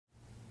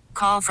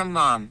call from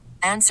mom.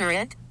 Answer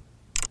it.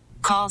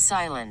 Call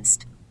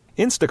silenced.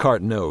 Instacart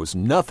knows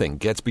nothing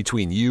gets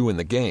between you and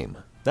the game.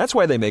 That's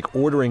why they make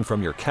ordering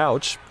from your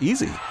couch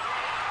easy.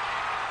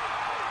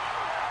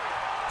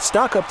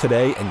 Stock up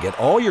today and get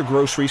all your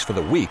groceries for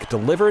the week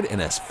delivered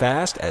in as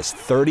fast as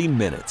 30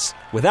 minutes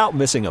without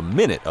missing a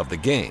minute of the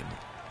game.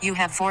 You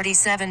have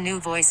 47 new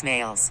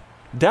voicemails.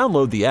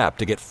 Download the app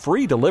to get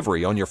free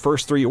delivery on your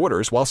first 3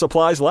 orders while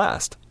supplies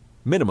last.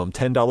 Minimum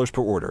 $10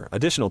 per order.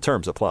 Additional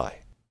terms apply.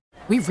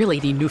 We really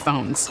need new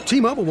phones.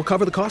 T-Mobile will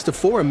cover the cost of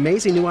 4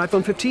 amazing new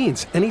iPhone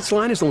 15s, and each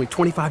line is only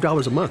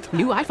 $25 a month.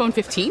 New iPhone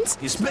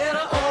 15s? It's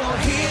better over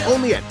here.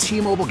 Only at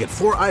T-Mobile, get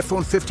 4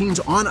 iPhone 15s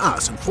on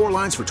us and 4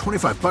 lines for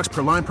 $25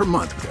 per line per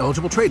month with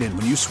eligible trade-in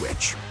when you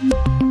switch.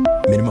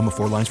 Minimum of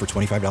 4 lines for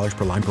 $25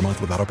 per line per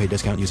month with autopay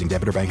discount using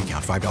debit or bank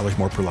account. $5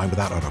 more per line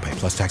without autopay,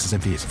 plus taxes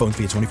and fees. Phone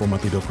fee at 24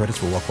 monthly bill credits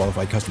for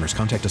well-qualified customers.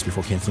 Contact us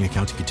before canceling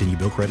account to continue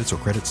bill credits or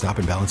credit stop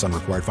and balance on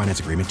required finance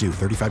agreement due.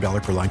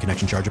 $35 per line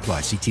connection charge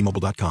applies. See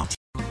T-Mobile.com.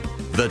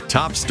 The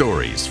top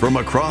stories from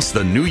across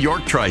the New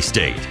York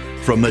tri-state.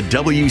 From the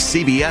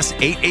WCBS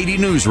 880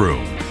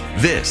 newsroom,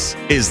 this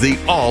is the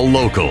All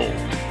Local.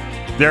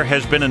 There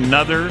has been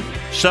another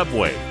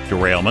subway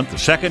derailment, the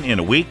second in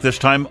a week, this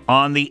time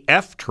on the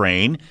F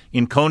train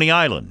in Coney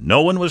Island.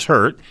 No one was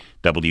hurt.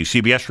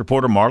 WCBS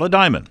reporter Marla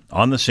Diamond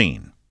on the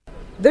scene.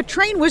 The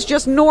train was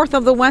just north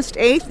of the West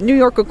 8th New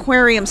York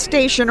Aquarium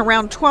station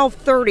around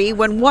 12:30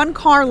 when one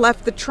car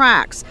left the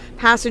tracks.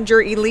 Passenger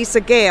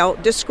Elisa Gale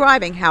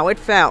describing how it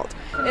felt.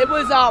 It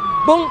was a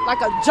boom, like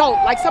a jolt,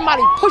 like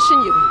somebody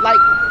pushing you, like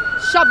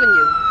shoving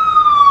you.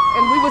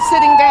 And we were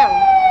sitting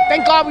down.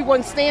 Thank God we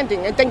weren't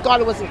standing, and thank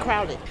God it wasn't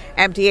crowded.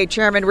 MTA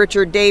Chairman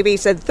Richard Davey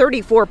said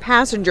 34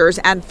 passengers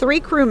and 3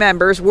 crew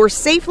members were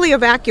safely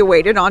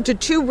evacuated onto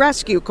 2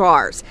 rescue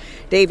cars.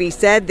 Davey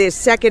said this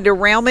second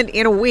derailment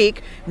in a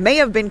week may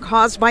have been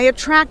caused by a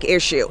track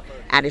issue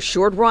and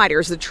assured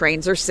riders the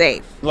trains are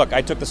safe. Look,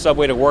 I took the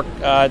subway to work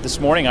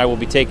this morning. I will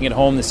be taking it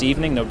home this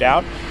evening, no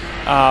doubt.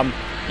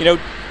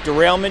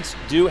 Derailments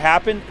do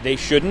happen. They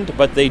shouldn't,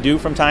 but they do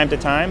from time to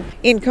time.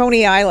 In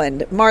Coney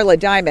Island, Marla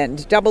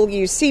Diamond,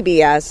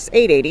 WCBS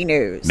 880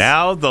 News.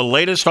 Now the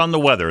latest on the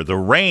weather. The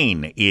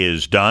rain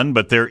is done,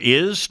 but there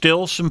is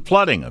still some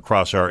flooding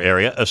across our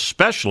area,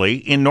 especially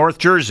in North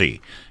Jersey.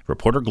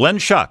 Reporter Glenn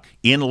Schuck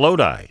in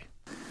Lodi.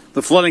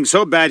 The flooding's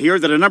so bad here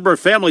that a number of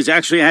families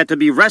actually had to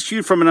be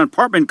rescued from an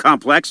apartment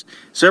complex.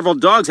 Several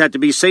dogs had to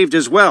be saved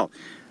as well.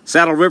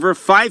 Saddle River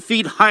 5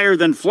 feet higher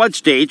than flood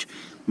stage.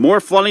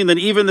 More flooding than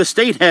even the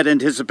state had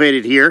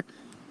anticipated here.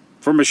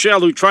 For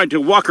Michelle, who tried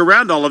to walk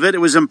around all of it, it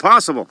was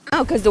impossible.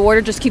 Oh, because the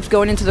water just keeps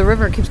going into the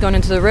river,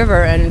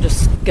 and it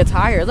just gets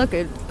higher. Look,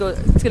 it's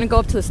going to go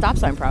up to the stop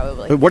sign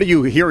probably. What are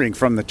you hearing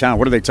from the town?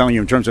 What are they telling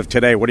you in terms of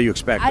today? What do you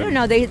expect? I don't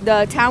know.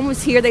 The town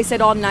was here, they said,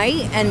 all night,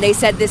 and they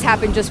said this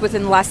happened just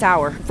within the last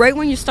hour. Right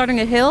when you're starting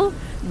a hill,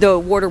 the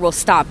water will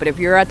stop. But if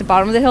you're at the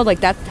bottom of the hill,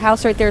 like that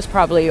house right there is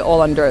probably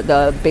all under,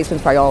 the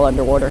basement's probably all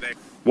underwater.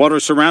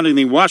 Water surrounding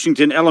the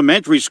Washington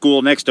Elementary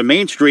School next to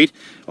Main Street,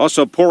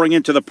 also pouring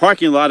into the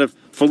parking lot of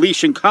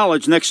Felician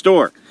College next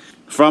door.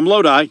 From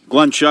Lodi,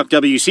 Glenn Schuck,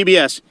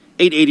 WCBS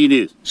 880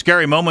 News.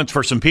 Scary moments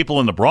for some people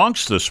in the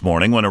Bronx this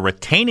morning when a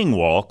retaining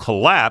wall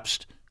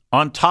collapsed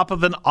on top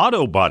of an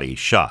auto body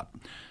shop.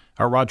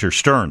 Our Roger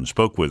Stern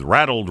spoke with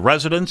rattled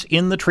residents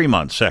in the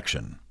Tremont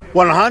section.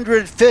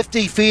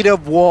 150 feet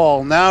of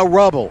wall, now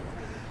rubble.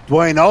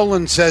 Dwayne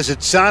Olin says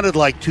it sounded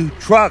like 2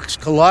 trucks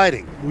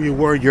colliding. Were you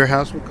worried your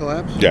house would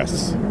collapse?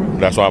 Yes.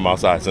 That's why I'm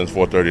outside since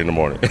 4:30 in the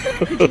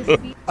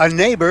morning. A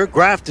neighbor,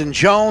 Grafton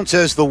Jones,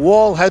 says the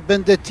wall had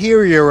been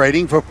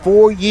deteriorating for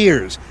 4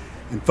 years,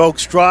 and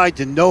folks tried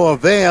to no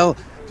avail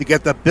to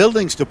get the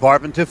buildings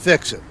department to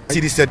fix it. The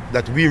city said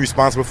that we're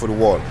responsible for the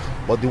wall,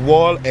 but the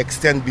wall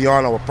extends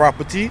beyond our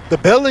property. The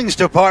buildings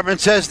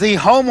department says the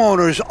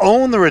homeowners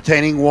own the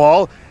retaining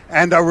wall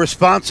and are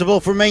responsible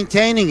for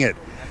maintaining it,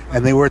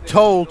 and they were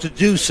told to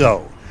do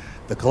so.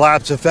 The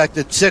collapse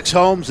affected 6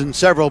 homes and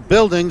several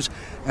buildings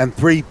and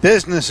 3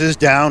 businesses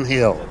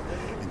downhill.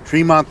 In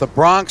Tremont, the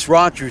Bronx,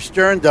 Roger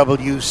Stern,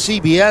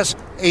 WCBS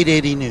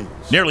 880 News.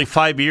 Nearly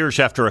 5 years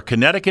after a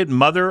Connecticut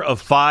mother of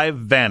 5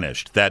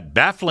 vanished, that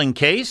baffling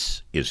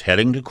case is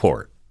heading to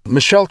court.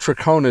 Michelle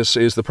Triconis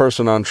is the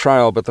person on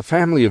trial, but the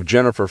family of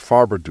Jennifer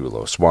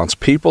Farber-Dulos wants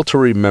people to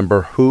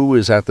remember who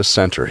is at the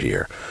center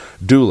here.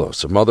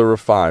 Dulos, a mother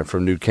of 5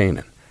 from New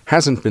Canaan,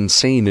 hasn't been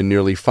seen in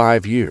nearly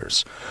 5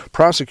 years.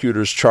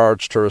 Prosecutors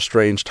charged her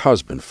estranged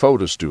husband,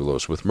 Fotis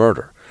Dulos, with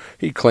murder.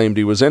 He claimed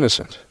he was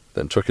innocent,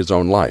 then took his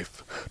own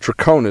life.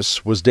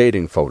 Triconis was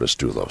dating Fotis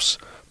Dulos.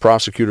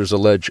 Prosecutors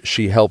allege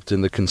she helped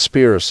in the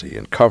conspiracy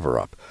and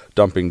cover-up,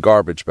 dumping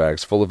garbage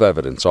bags full of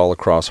evidence all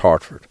across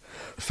Hartford.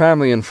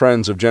 Family and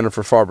friends of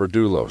Jennifer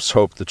Farber-Dulos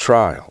hope the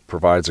trial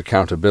provides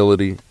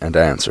accountability and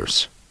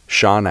answers.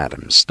 Sean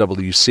Adams,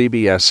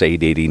 WCBS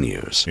 880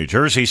 News. New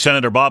Jersey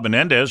Senator Bob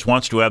Menendez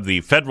wants to have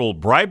the federal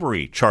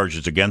bribery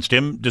charges against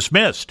him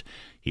dismissed.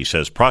 He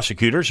says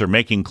prosecutors are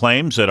making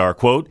claims that are,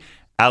 quote,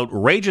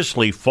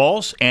 outrageously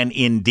false and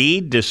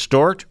indeed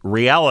distort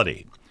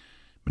reality.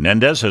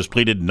 Menendez has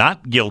pleaded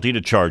not guilty to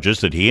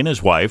charges that he and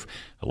his wife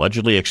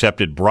allegedly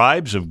accepted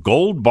bribes of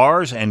gold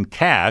bars and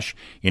cash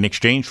in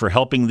exchange for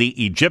helping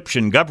the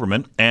Egyptian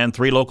government and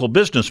 3 local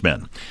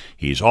businessmen.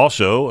 He's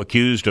also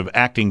accused of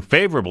acting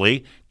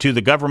favorably to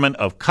the government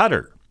of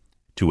Qatar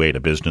to aid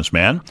a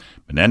businessman.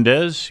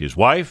 Menendez, his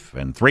wife,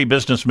 and 3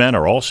 businessmen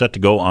are all set to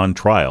go on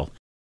trial.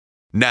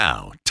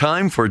 Now,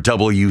 time for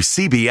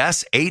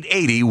WCBS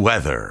 880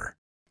 weather.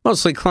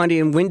 Mostly cloudy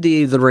and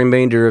windy the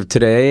remainder of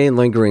today,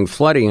 lingering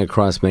flooding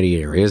across many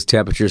areas.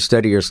 Temperatures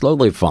steady or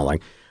slowly falling.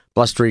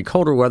 Blustery,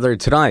 colder weather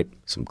tonight.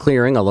 Some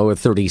clearing, a low of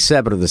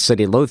 37 in the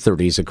city, low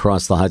 30s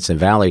across the Hudson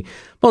Valley.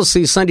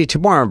 Mostly sunny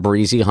tomorrow,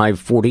 breezy, high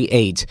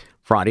 48.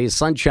 Friday,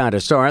 sunshine to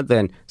start,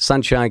 then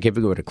sunshine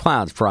giving way to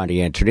clouds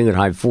Friday afternoon,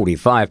 high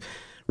 45.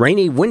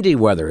 Rainy, windy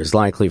weather is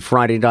likely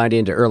Friday night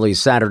into early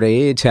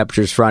Saturday.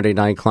 Temperatures Friday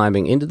night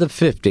climbing into the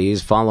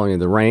 50s following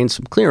the rain.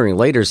 Some clearing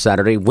later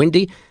Saturday,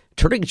 windy,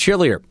 turning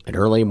chillier. An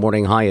early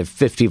morning high of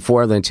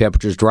 54, then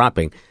temperatures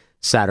dropping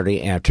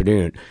Saturday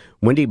afternoon.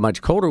 Windy,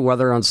 much colder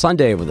weather on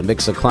Sunday with a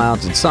mix of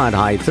clouds and sun,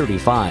 high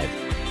 35.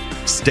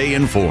 Stay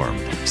informed.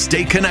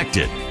 Stay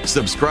connected.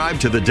 Subscribe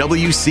to the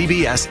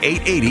WCBS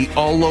 880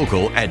 All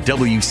Local at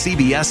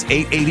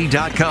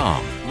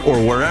WCBS880.com or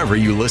wherever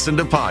you listen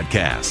to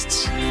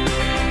podcasts.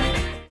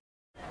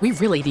 We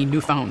really need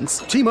new phones.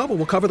 T-Mobile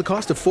will cover the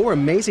cost of 4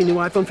 amazing new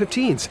iPhone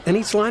 15s, and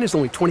each line is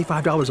only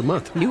 $25 a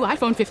month. New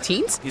iPhone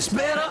 15s? It's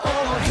better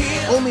over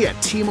here. Only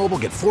at T-Mobile,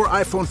 get 4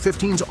 iPhone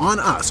 15s on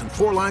us and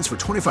 4 lines for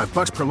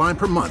 $25 per line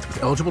per month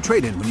with eligible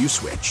trade-in when you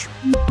switch.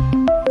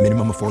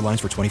 Minimum of 4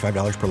 lines for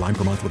 $25 per line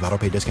per month with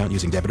autopay discount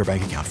using debit or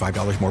bank account.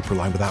 $5 more per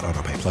line without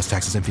autopay, plus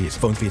taxes and fees.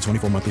 Phone fee at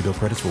 24 monthly bill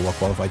credits for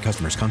well-qualified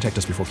customers. Contact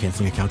us before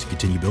canceling account to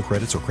continue bill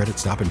credits or credit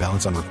stop and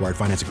balance on required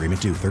finance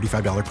agreement due.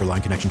 $35 per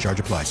line connection charge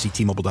applies. See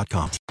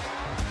T-Mobile.com.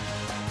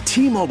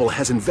 T-Mobile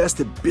has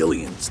invested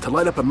billions to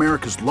light up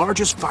America's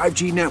largest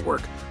 5G network,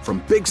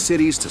 from big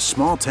cities to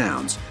small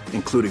towns,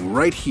 including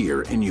right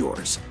here in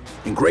yours.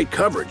 And great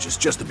coverage is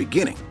just the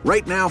beginning.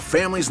 Right now,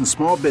 families and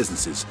small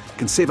businesses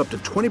can save up to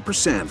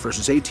 20%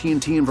 versus AT&T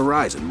and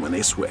Verizon when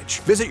they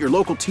switch. Visit your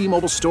local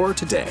T-Mobile store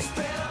today.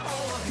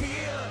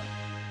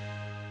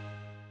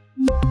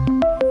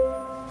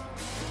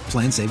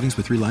 Plan savings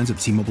with 3 lines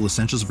of T-Mobile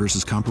Essentials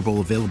versus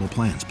comparable available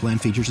plans. Plan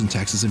features and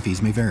taxes and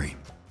fees may vary.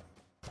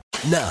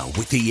 Now,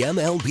 with the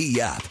MLB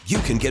app, you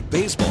can get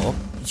baseball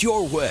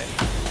your way.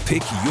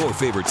 Pick your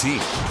favorite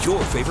team,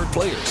 your favorite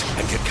players,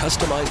 and get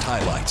customized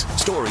highlights,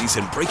 stories,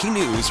 and breaking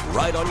news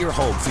right on your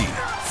home feed.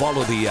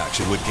 Follow the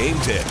action with Game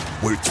 10,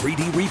 where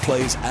 3D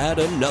replays add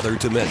another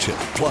dimension.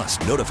 Plus,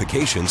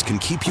 notifications can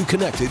keep you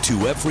connected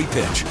to every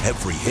pitch,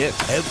 every hit,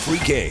 every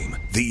game.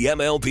 The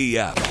MLB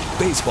app.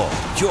 Baseball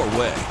your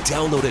way.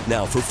 Download it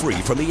now for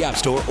free from the App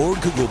Store or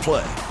Google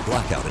Play.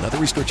 Blackout and other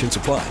restrictions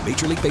apply.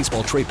 Major League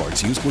Baseball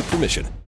trademarks used with permission.